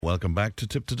Welcome back to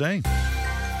Tip Today.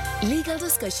 Legal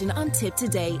discussion on Tip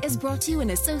Today is brought to you in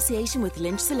association with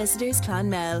Lynch Solicitors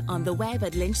Clonmel, on the web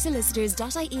at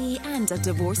lynchsolicitors.ie and at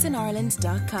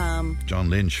divorceineireland.com.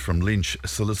 John Lynch from Lynch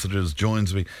Solicitors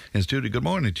joins me in studio. Good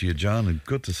morning to you, John, and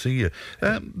good to see you.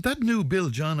 That new bill,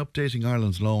 John, updating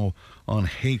Ireland's law on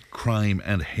hate crime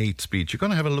and hate speech. You're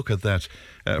going to have a look at that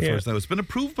first. Now, it's been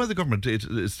approved by the government. It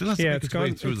still has to make its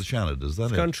way through the Seanad, is that it?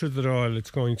 It's gone through the Dáil.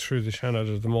 It's going through the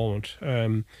Seanad at the moment.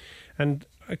 And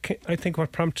I think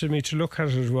what prompted me to look at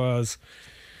it was,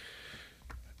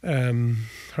 I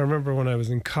remember when I was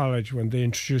in college when they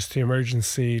introduced the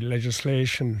emergency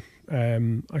legislation.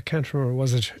 I can't remember,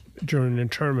 was it during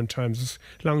internment times? It's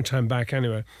a long time back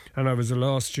anyway. And I was a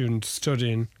law student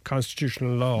studying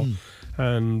constitutional law.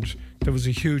 And there was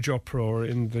a huge uproar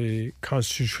in the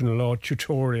constitutional law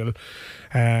tutorial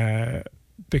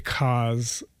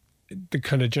because the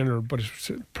kind of general, but it's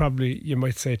probably, you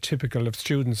might say, typical of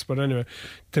students. But anyway,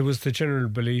 there was the general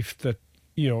belief that,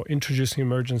 you know, introducing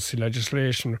emergency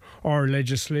legislation or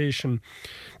legislation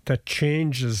that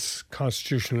changes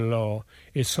constitutional law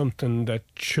is something that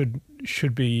should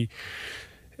be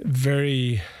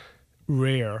very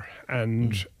rare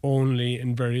and only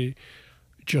in very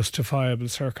justifiable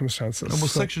circumstances. And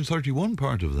was Section 31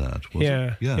 part of that?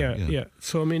 Yeah.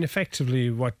 So, I mean, effectively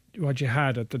what you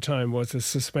had at the time was a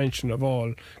suspension of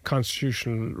all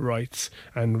constitutional rights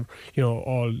and, you know,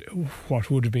 all what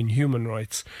would have been human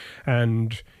rights.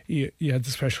 And you had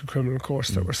the special criminal courts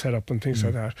that were set up and things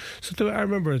like that. So I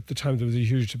remember at the time there was a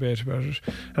huge debate about it.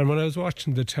 And when I was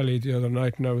watching the telly the other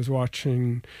night and I was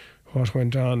watching what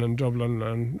went on in Dublin,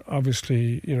 and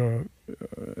obviously, you know,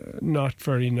 not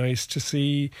very nice to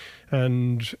see,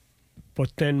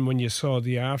 but then when you saw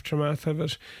the aftermath of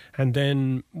it, and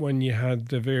then when you had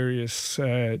the various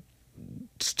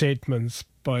statements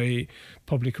by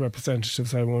public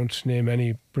representatives, I won't name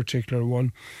any particular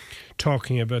one,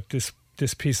 talking about this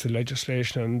piece of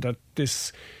legislation and that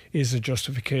this is a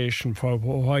justification for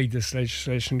why this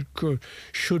legislation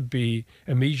should be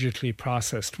immediately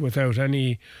processed without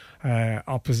any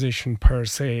opposition per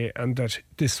se, and that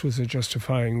this was a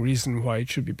justifying reason why it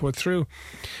should be put through.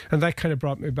 And that kind of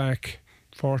brought me back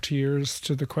 40 years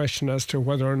to the question as to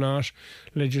whether or not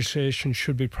legislation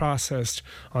should be processed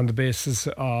on the basis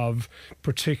of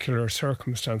particular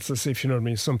circumstances, if you know what I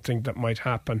mean, something that might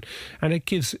happen. And it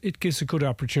gives a good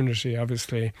opportunity,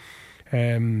 obviously,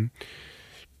 to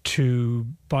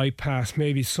bypass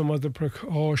maybe some of the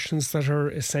precautions that are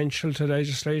essential to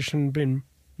legislation being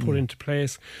put into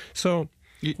place. So,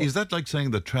 is that like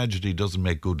saying that tragedy doesn't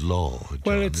make good law,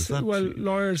 John? Well,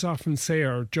 lawyers often say,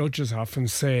 or judges often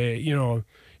say, you know,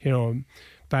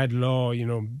 bad law, you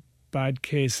know, bad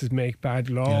cases make bad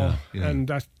law, and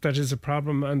that is a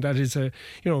problem, and that is a,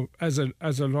 you know, as a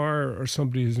lawyer or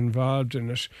somebody who's involved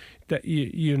in it, that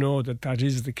you know that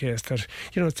is the case. That,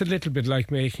 you know, it's a little bit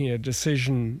like making a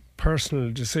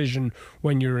personal decision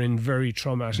when you're in very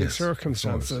traumatic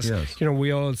circumstances. You know,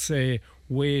 we all say,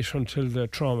 wait until the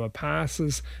trauma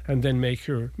passes and then make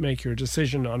your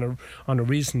decision on a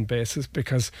reasoned basis.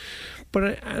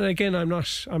 And again, I'm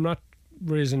not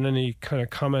raising any kind of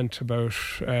comment about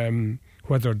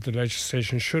whether the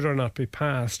legislation should or not be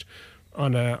passed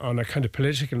on a kind of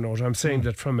political note. I'm saying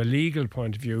that from a legal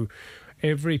point of view,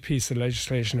 every piece of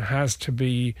legislation has to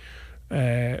be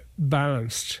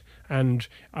balanced. And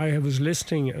I was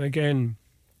listening, and again,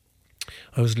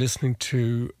 I was listening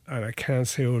to, and I can't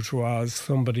say who it was,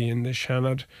 somebody in the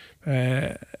Seanad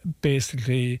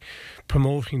basically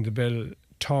promoting the bill,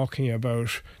 talking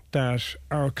about that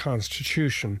our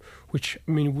constitution, which,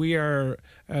 I mean, we are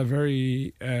a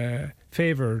very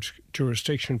favoured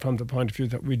jurisdiction from the point of view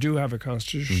that we do have a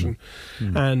constitution.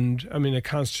 And, I mean, a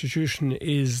constitution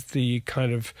is the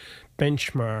kind of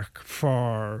benchmark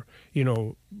for, you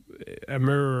know, a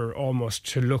mirror almost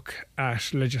to look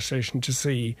at legislation to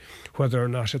see whether or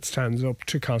not it stands up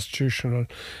to constitutional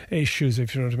issues,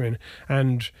 if you know what I mean.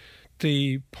 And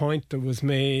the point that was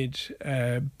made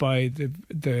by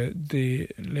the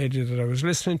lady that I was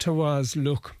listening to was,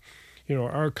 look, you know,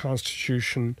 our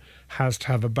constitution has to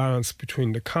have a balance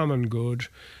between the common good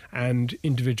and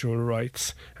individual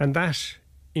rights. And that,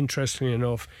 interestingly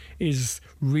enough, is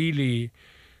really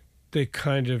the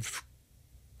kind of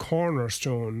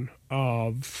cornerstone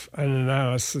of an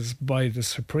analysis by the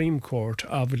Supreme Court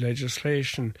of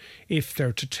legislation if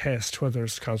they're to test whether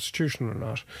it's constitutional or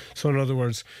not. So in other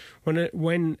words,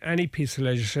 when any piece of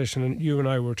legislation, and you and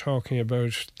I were talking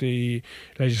about the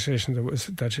legislation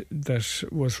that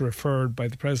was referred by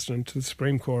the President to the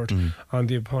Supreme Court on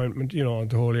the appointment, you know, on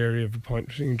the whole area of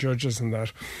appointing judges and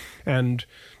that, and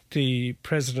the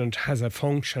President has a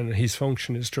function, his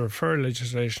function is to refer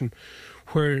legislation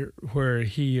where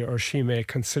he or she may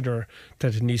consider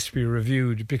that it needs to be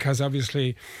reviewed, because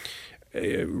obviously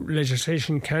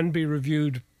legislation can be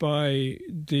reviewed by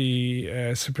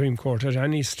the Supreme Court at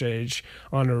any stage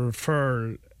on a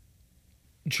referral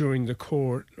during the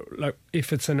court, like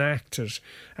if it's enacted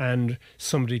and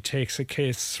somebody takes a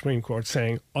case to the Supreme Court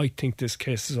saying, I think this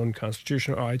case is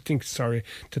unconstitutional, or I think,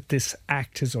 that this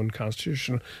act is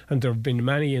unconstitutional. And there have been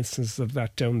many instances of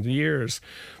that down the years.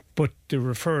 But the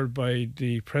referral by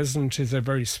the President is a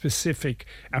very specific,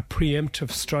 a preemptive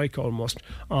strike almost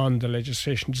on the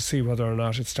legislation to see whether or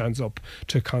not it stands up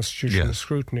to constitutional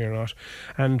scrutiny or not.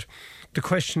 And the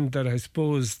question that I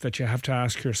suppose that you have to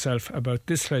ask yourself about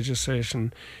this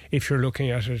legislation, if you're looking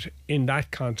at it in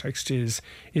that context, is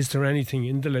there anything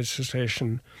in the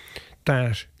legislation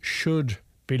that should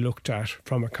be looked at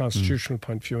from a constitutional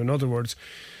point of view? In other words,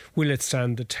 will it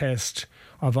stand the test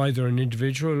of either an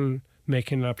individual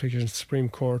making an application to the Supreme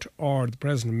Court or the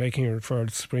President making a referral to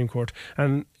the Supreme Court?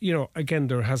 And, again,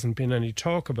 there hasn't been any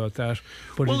talk about that.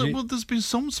 But well, there's been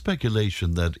some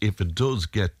speculation that if it does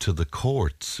get to the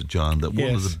courts, John, that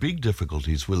one of the big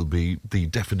difficulties will be the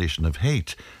definition of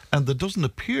hate. And there doesn't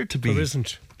appear to be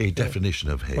a definition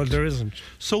of hate. Well, there isn't.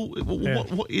 So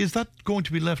what, is that going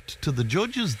to be left to the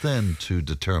judges then to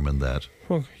determine that?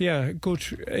 Well,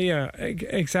 exactly.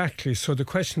 So the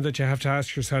question that you have to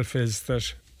ask yourself is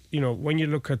that, when you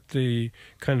look at the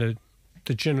kind of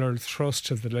the general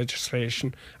thrust of the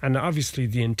legislation, and obviously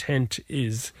the intent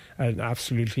is an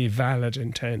absolutely valid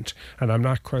intent, and I'm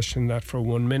not questioning that for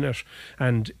 1 minute.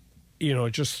 And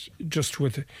just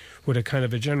with a kind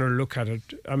of a general look at it,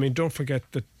 I mean, don't forget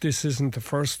that this isn't the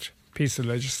first piece of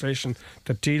legislation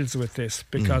that deals with this,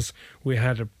 because we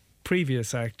had a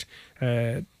previous act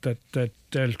that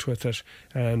dealt with it,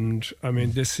 and I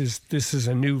mean this is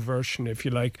a new version, if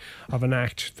you like, of an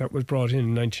act that was brought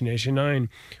in 1989,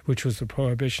 which was the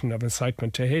Prohibition of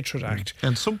Incitement to Hatred Act.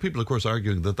 And some people, of course,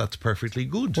 arguing that that's perfectly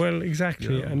good. Well,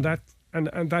 exactly, and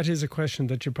that is a question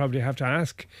that you probably have to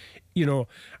ask. And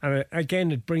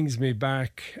again, it brings me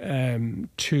back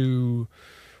to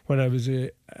when I was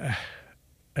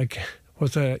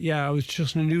I was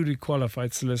just a newly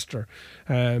qualified solicitor,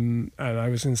 and I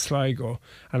was in Sligo,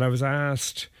 and I was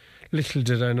asked, little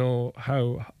did I know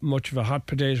how much of a hot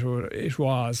potato it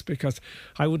was, because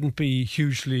I wouldn't be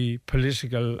hugely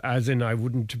political, as in I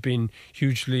wouldn't have been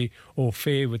hugely au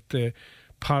fait with the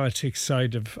politics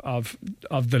side of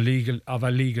a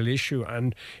legal issue,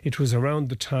 and it was around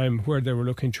the time where they were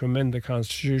looking to amend the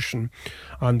Constitution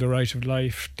on the right of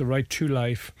life, the right to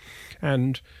life,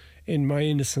 and in my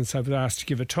innocence, I was asked to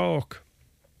give a talk,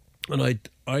 and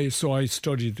I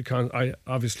studied I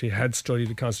obviously had studied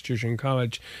the Constitution in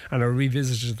college, and I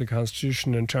revisited the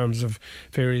Constitution in terms of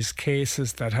various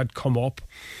cases that had come up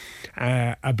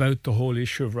about the whole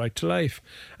issue of right to life.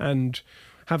 And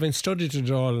having studied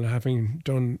it all and having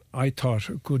done, I thought,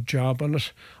 a good job on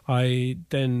it, I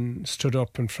then stood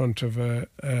up in front of a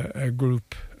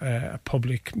group, a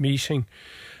public meeting,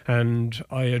 and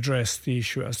I addressed the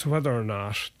issue as to whether or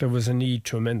not there was a need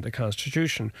to amend the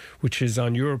Constitution, which is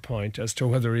on your point as to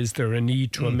whether is there a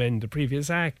need to amend the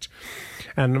previous act.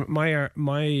 And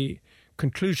my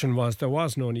conclusion was there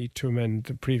was no need to amend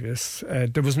the previous,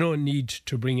 there was no need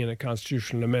to bring in a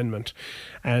constitutional amendment,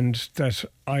 and that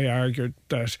I argued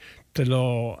that the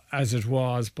law as it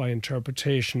was by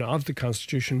interpretation of the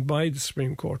Constitution by the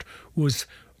Supreme Court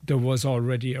there was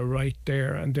already a right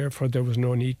there, and therefore there was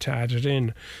no need to add it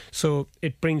in. So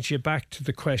it brings you back to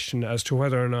the question as to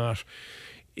whether or not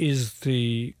is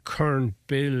the current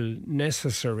bill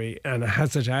necessary, and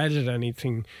has it added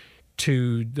anything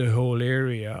to the whole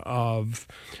area of,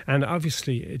 and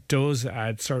obviously it does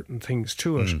add certain things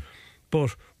to it,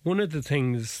 but one of the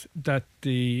things that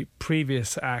the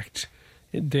previous act,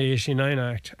 the 89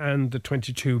 Act and the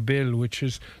 22 bill, which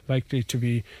is likely to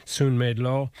be soon made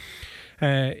law,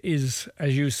 is,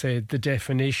 as you say, the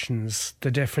definition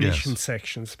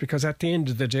sections. Because at the end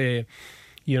of the day,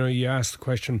 you ask the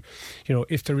question,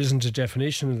 if there isn't a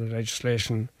definition in the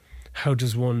legislation, how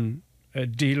does one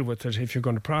deal with it if you're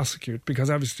going to prosecute? Because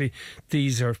obviously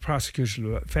these are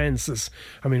prosecutable offences.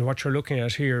 I mean, what you're looking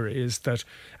at here is that,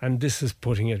 and this is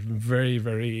putting it very,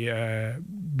 very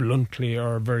bluntly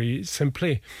or very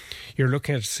simply, you're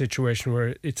looking at a situation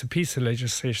where it's a piece of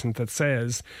legislation that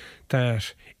says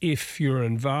that if you're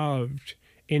involved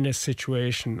in a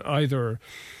situation, either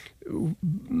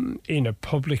in a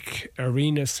public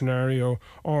arena scenario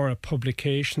or a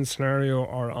publication scenario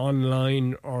or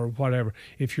online or whatever,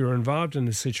 if you're involved in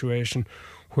a situation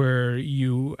where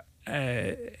you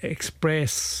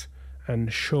express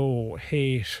and show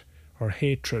hate or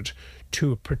hatred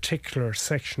to a particular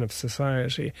section of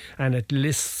society, and it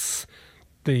lists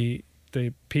the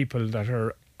people that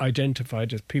are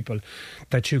identified as people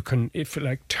that you can, if you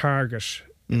like, target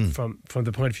from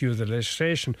the point of view of the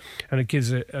legislation, and it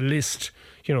gives a list,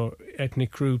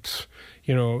 ethnic groups,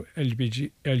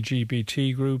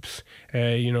 LGBT groups,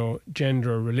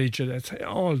 gender, religion, that's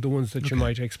all the ones that you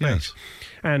might expect. Yes.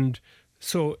 And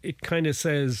so it kind of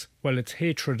says, well, it's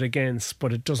hatred against,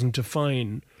 but it doesn't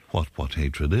define what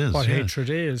hatred is. Hatred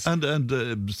is. And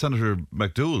Senator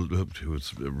McDowell, who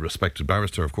is a respected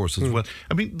barrister, of course, as well.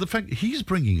 I mean, the fact he's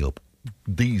bringing up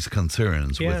these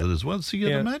concerns with it as well. So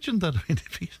you'd imagine that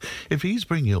if he's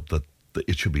bringing up that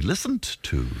it should be listened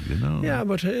to, Yeah,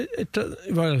 but it does,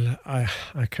 well, I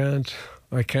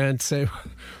can't say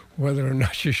whether or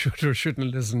not you should or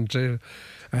shouldn't listen to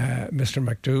Mr.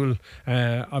 McDowell.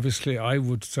 Obviously, I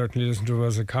would certainly listen to him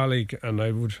as a colleague, and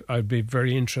I'd be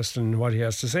very interested in what he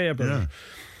has to say about it.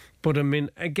 But I mean,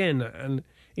 again, and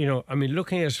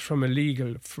looking at it from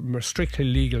a strictly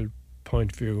legal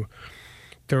point of view,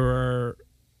 there are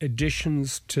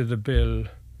additions to the bill.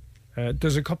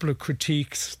 There's a couple of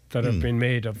critiques that have been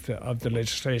made of the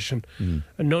legislation, and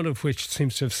none of which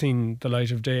seems to have seen the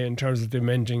light of day in terms of the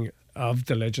amending of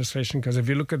the legislation. Because if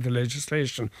you look at the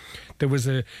legislation, there was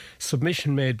a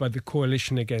submission made by the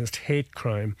Coalition Against Hate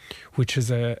Crime, which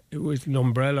is an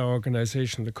umbrella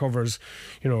organisation that covers,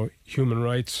 human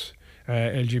rights,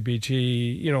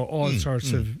 LGBT, all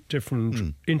sorts of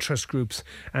different interest groups,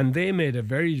 and they made a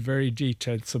very, very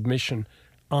detailed submission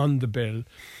on the bill.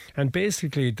 And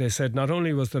basically they said not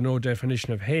only was there no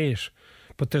definition of hate,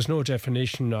 but there's no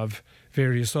definition of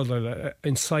various other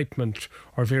incitement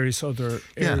or various other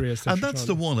areas. And that's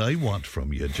the one I want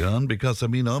from you, John, because,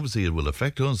 obviously it will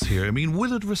affect us here.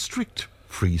 Will it restrict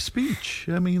free speech?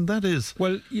 That is...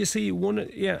 Well, you see,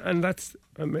 and that's...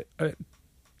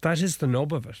 that is the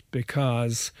nub of it,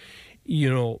 because,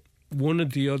 one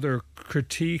of the other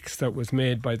critiques that was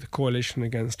made by the Coalition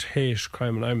Against Hate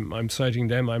Crime, and I'm citing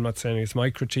them, I'm not saying it's my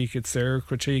critique, it's their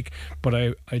critique, but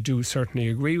I do certainly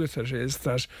agree with it, is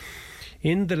that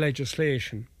in the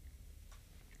legislation,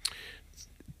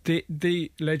 the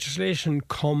legislation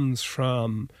comes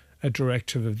from a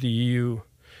directive of the EU,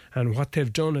 and what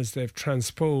they've done is they've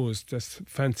transposed this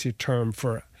fancy term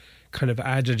for kind of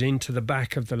added into the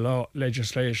back of the law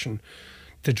legislation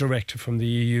the directive from the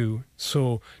EU.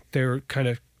 So they're kind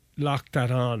of locked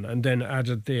that on and then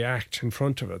added the Act in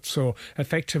front of it. So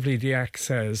effectively the Act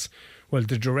says, well,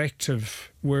 the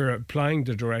directive, we're applying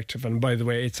the directive, and by the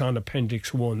way, it's on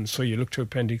Appendix 1, so you look to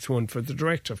Appendix 1 for the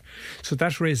directive. So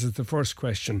that raises the first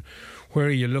question. Where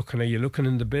are you looking? Are you looking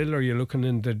in the bill, or are you looking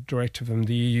in the directive from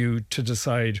the EU to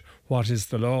decide what is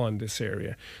the law in this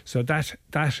area? So that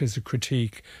is a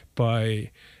critique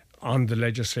on the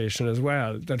legislation as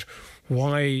well, that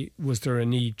why was there a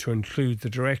need to include the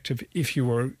directive if you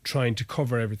were trying to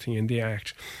cover everything in the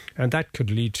Act? And that could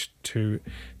lead to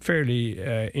fairly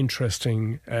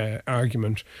interesting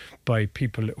argument by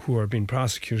people who are being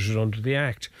prosecuted under the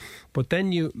Act. But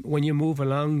then when you move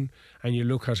along and you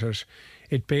look at it,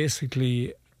 it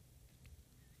basically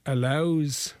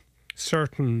allows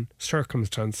certain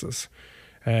circumstances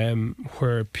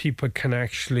where people can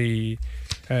actually,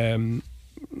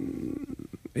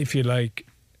 if you like,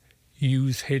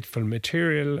 use hateful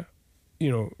material,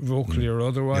 vocally or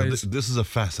otherwise. This is a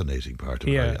fascinating part of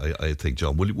it, I think,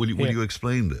 John. Will you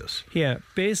explain this? Yeah,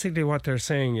 basically what they're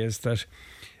saying is that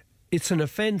it's an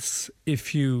offence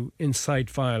if you incite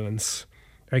violence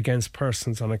against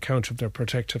persons on account of their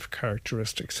protective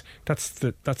characteristics. That's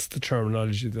the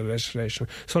terminology of the legislation.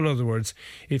 So in other words,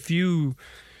 if you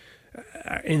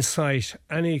incite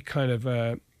any kind of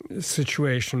a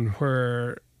situation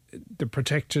where the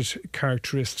protected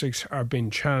characteristics are being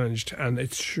challenged and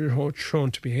it's shown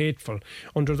to be hateful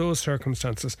under those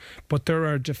circumstances, but there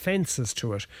are defences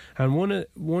to it, and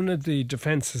one of the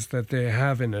defences that they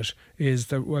have in it is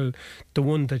that, well, the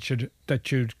one that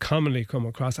you'd commonly come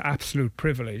across, absolute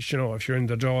privilege. If you're in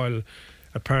the Dáil,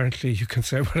 apparently you can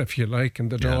say whatever you like in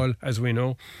the Dáil, as we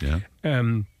know.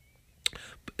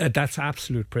 That's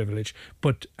absolute privilege,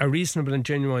 but a reasonable and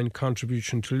genuine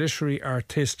contribution to literary,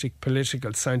 artistic,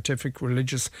 political, scientific,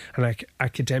 religious and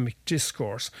academic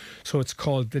discourse. So it's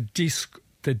called the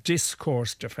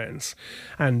discourse defence.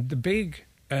 And the big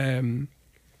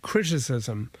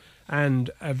criticism,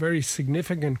 and a very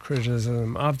significant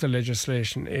criticism of the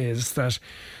legislation, is that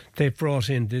they've brought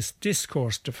in this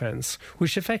discourse defence,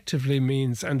 which effectively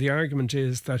means, and the argument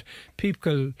is that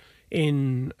people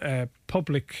in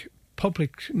public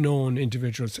known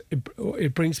individuals,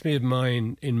 it brings me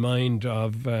in mind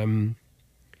of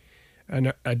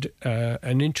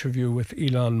an interview with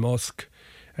Elon Musk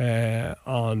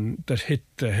that hit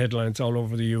the headlines all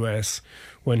over the US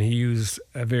when he used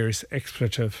a various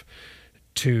expletive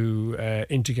to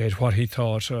indicate what he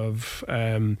thought of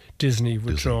Disney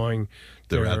withdrawing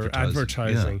their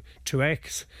advertising to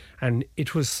X, and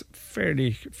it was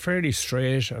fairly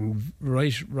straight and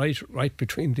right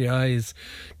between the eyes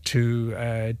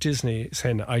to Disney,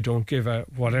 saying, I don't give a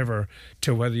whatever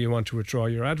to whether you want to withdraw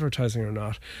your advertising or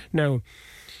not. Now,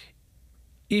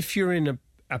 if you're in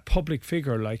a public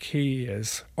figure like he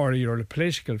is, or you're a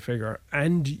political figure,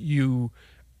 and you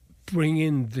bring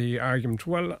in the argument,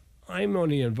 well, I'm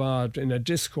only involved in a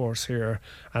discourse here,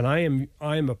 and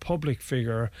I'm a public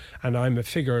figure, and I'm a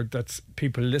figure that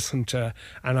people listen to,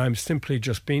 and I'm simply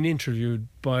just being interviewed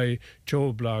by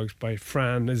Joe Blogs, by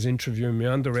Fran is interviewing me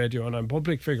on the radio, and I'm a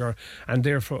public figure, and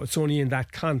therefore it's only in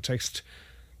that context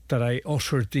that I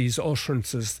uttered these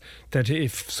utterances, that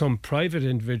if some private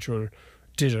individual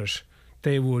did it,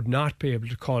 they would not be able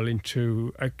to call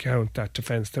into account that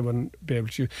defence. They wouldn't be able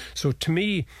to. So to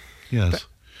me, yes.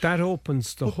 That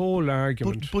opens the whole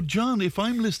argument. But John, if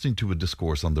I'm listening to a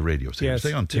discourse on the radio,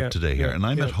 say on Tip Today here, and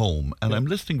I'm at home and I'm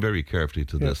listening very carefully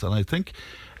to this, and I think,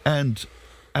 and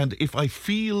if I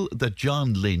feel that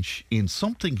John Lynch, in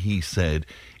something he said,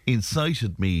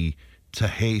 incited me to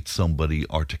hate somebody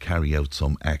or to carry out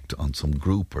some act on some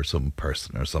group or some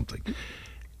person or something,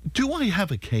 do I have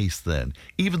a case then?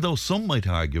 Even though some might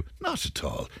argue, not at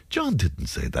all. John didn't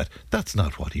say that. That's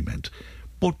not what he meant.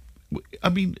 But I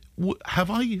mean, have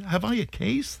I a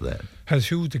case then? Has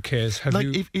who the case? Have like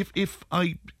you?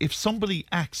 If somebody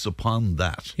acts upon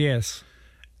that, yes,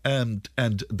 and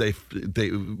they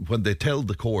when they tell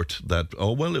the court that,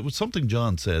 oh well, it was something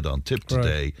John said on Tip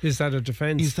Today. Right. Is that a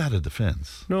defence? Is that a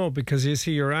defence? No, because you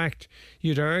see, your act.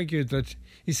 You'd argue that.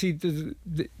 You see,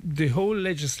 the whole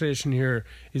legislation here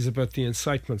is about the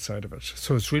incitement side of it.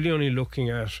 So it's really only looking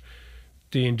at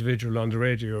the individual on the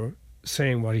radio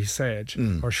saying what he said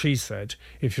or she said,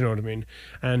 if you know what I mean.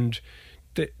 And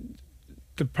the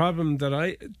problem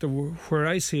that where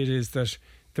I see it is that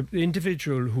the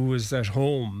individual who is at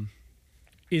home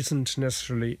isn't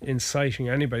necessarily inciting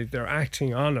anybody, they're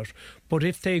acting on it. But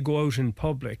if they go out in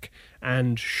public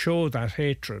and show that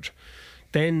hatred,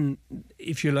 then,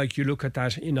 if you like, you look at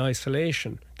that in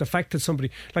isolation. The fact that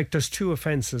somebody, like, there's two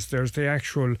offences. There's the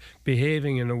actual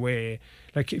behaving in a way.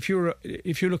 Like, if you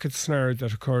look at the scenario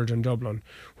that occurred in Dublin,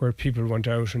 where people went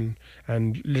out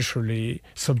and literally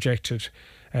subjected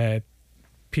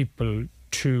people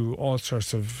to all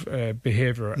sorts of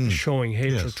behaviour, showing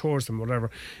hatred towards them,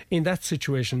 whatever. In that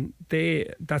situation,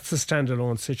 that's a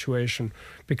standalone situation,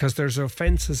 because there's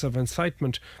offences of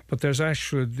incitement, but there's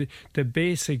actually the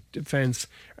basic offence,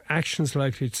 actions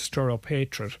likely to stir up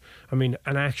hatred. I mean,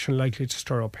 an action likely to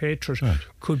stir up hatred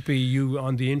could be you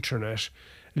on the internet,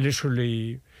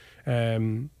 literally.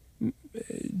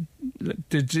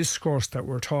 The discourse that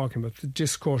we're talking about, the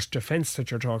discourse defence that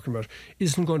you're talking about,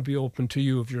 isn't going to be open to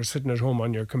you if you're sitting at home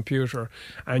on your computer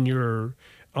and you're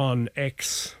on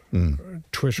X,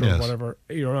 Twitter, or whatever,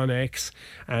 you're on X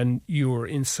and you're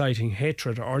inciting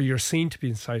hatred, or you're seen to be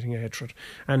inciting hatred.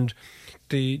 And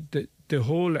the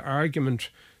whole argument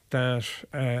that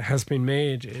has been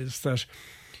made is that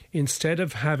instead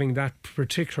of having that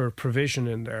particular provision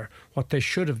in there, what they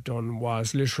should have done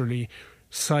was literally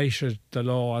cited the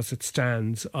law as it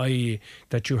stands, i.e.,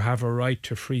 that you have a right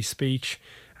to free speech,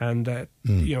 and that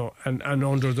you know, and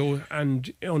under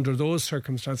those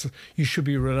circumstances, you should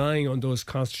be relying on those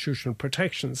constitutional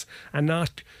protections and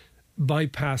not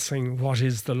bypassing what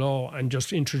is the law and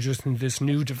just introducing this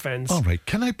new defence. All right,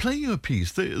 can I play you a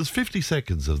piece? There's 50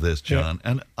 seconds of this, John,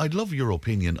 and I'd love your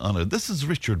opinion on it. This is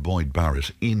Richard Boyd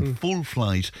Barrett in full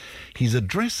flight. He's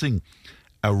addressing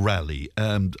a rally,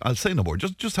 and I'll say no more.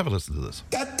 Just have a listen to this.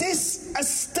 That this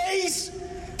estate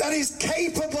that is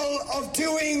capable of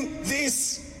doing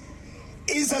this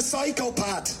is a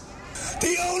psychopath.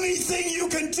 The only thing you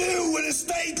can do with a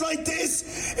state like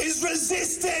this is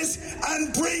resist it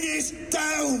and bring it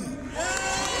down.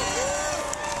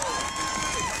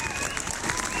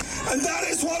 And that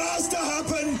is what has to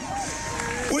happen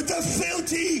with the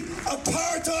filthy,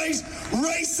 apartheid,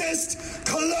 racist,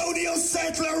 colonial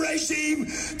settler regime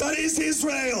that is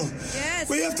Israel. Yes.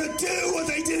 We have to do what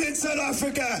they did in South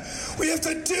Africa. We have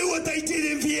to do what they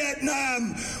did in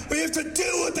Vietnam. We have to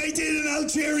do what they did in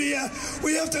Algeria.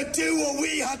 We have to do what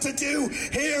we had to do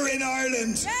here in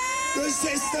Ireland. Yes.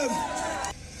 Resist them.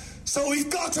 So we've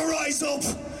got to rise up.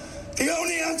 The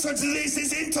only answer to this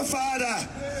is intifada.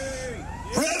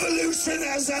 Revolution,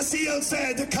 as Asil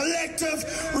said, the collective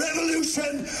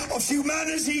revolution of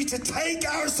humanity to take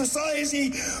our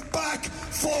society back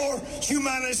for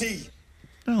humanity.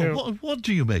 Now, what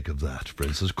do you make of that, for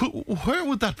instance? Where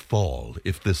would that fall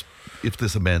if this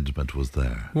amendment was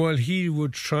there? Well, he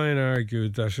would try and argue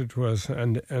that it was,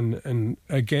 and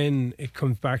again, it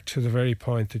comes back to the very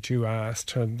point that you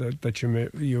asked,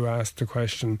 that you asked the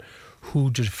question,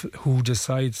 who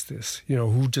decides this?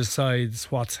 Who decides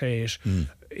what's hate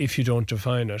if you don't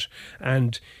define it?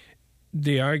 And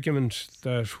the argument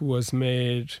that was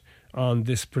made on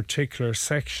this particular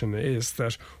section is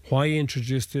that why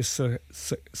introduce this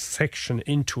section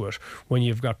into it when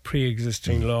you've got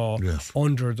pre-existing law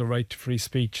under the right to free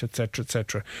speech, etc.,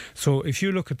 etc. So if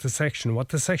you look at the section, what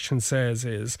the section says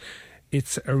is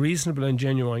it's a reasonable and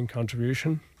genuine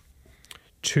contribution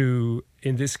to,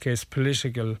 in this case,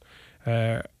 political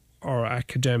or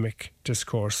academic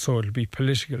discourse. So it'll be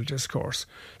political discourse.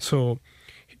 So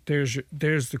there's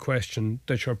the question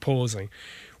that you're posing.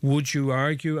 Would you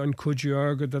argue and could you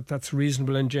argue that that's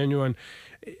reasonable and genuine?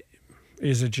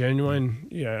 Is it genuine?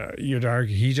 Yeah, you'd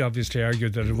argue. He'd obviously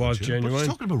argued that it was genuine. But he's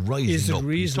talking about rising is it up.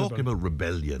 Reasonable? He's talking about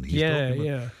rebellion.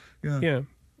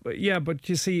 But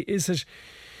you see, is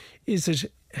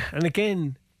it? And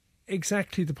again,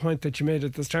 exactly the point that you made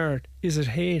at the start. Is it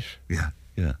hate? Yeah.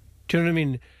 Do you know what I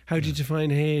mean? How do you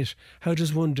define hate? How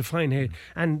does one define hate?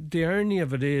 And the irony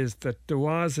of it is that there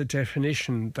was a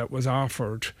definition that was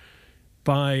offered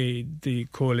by the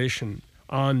coalition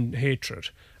on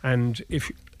hatred. And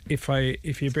if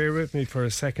you bear with me for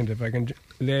a second, if I can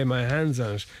lay my hands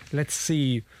on it, let's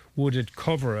see, would it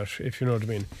cover it, if you know what I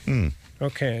mean?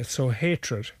 Okay, so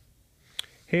hatred.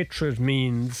 Hatred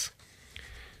means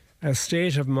a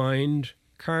state of mind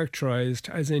characterised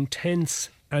as intense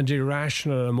and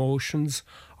irrational emotions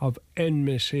of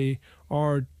enmity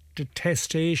or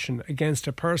detestation against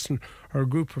a person or a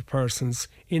group of persons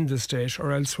in the state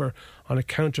or elsewhere on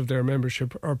account of their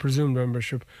membership or presumed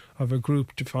membership of a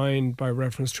group defined by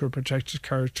reference to a protected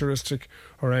characteristic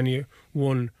or any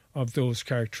one of those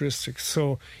characteristics.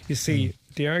 So, you see,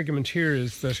 the argument here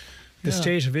is that the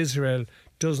state of Israel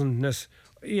doesn't necessarily...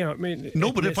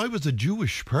 but if I was a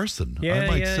Jewish person, I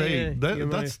might say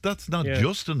that's not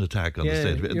just an attack on the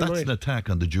state. That's an attack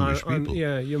on the Jewish people.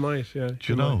 You might.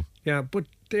 Yeah, but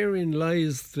therein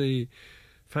lies the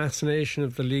fascination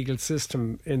of the legal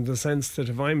system, in the sense that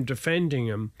if I'm defending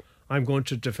him, I'm going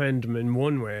to defend him in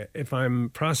one way. If I'm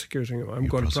prosecuting him, I'm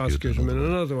going to prosecute him in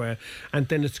another way. And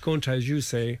then it's going to, as you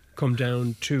say, come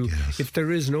down to if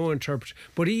there is no interpretation.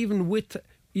 But even with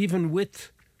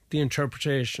the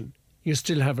interpretation, you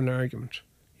still have an argument.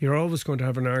 You're always going to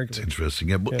have an argument. It's interesting.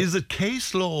 Yeah. But is it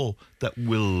case law that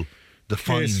will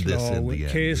define this in the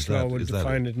end? Case law will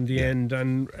define it in the end,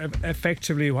 and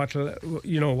effectively, what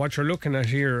you're looking at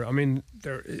here.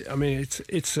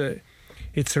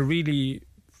 It's a really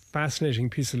fascinating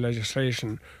piece of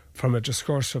legislation from a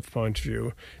discursive point of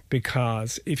view,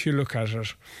 because if you look at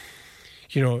it,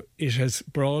 it has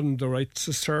broadened the right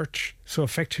to search. So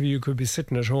effectively, you could be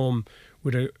sitting at home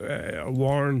with a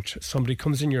warrant. Somebody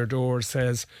comes in your door,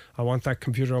 says, I want that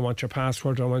computer, I want your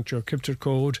password, I want your cryptic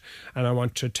code, and I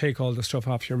want to take all the stuff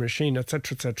off your machine,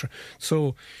 etc., etc.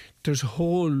 So there's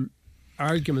whole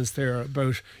arguments there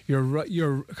about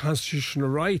your constitutional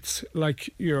rights, like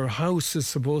your house is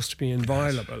supposed to be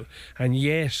inviolable, and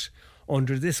yet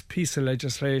under this piece of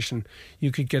legislation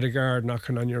you could get a guard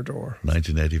knocking on your door.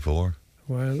 1984.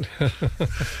 Well,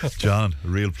 John, a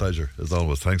real pleasure as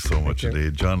always. Thanks so much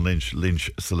indeed. John Lynch, Lynch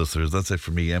Solicitors. That's it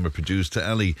for me. Emma produced.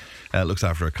 Ali looks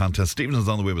after our contest. Stephen is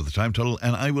on the way with the time total,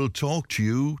 and I will talk to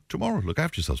you tomorrow. Look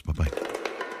after yourselves. Bye bye.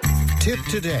 Tip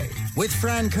today with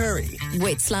Fran Curry.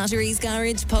 With Slattery's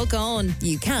Garage, Puck On.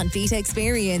 You can't beat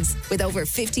experience. With over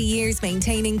 50 years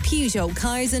maintaining Peugeot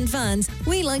cars and vans,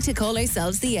 we like to call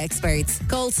ourselves the experts.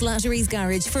 Call Slattery's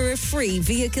Garage for a free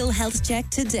vehicle health check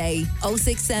today.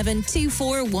 067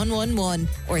 24111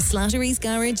 or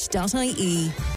slatterysgarage.ie.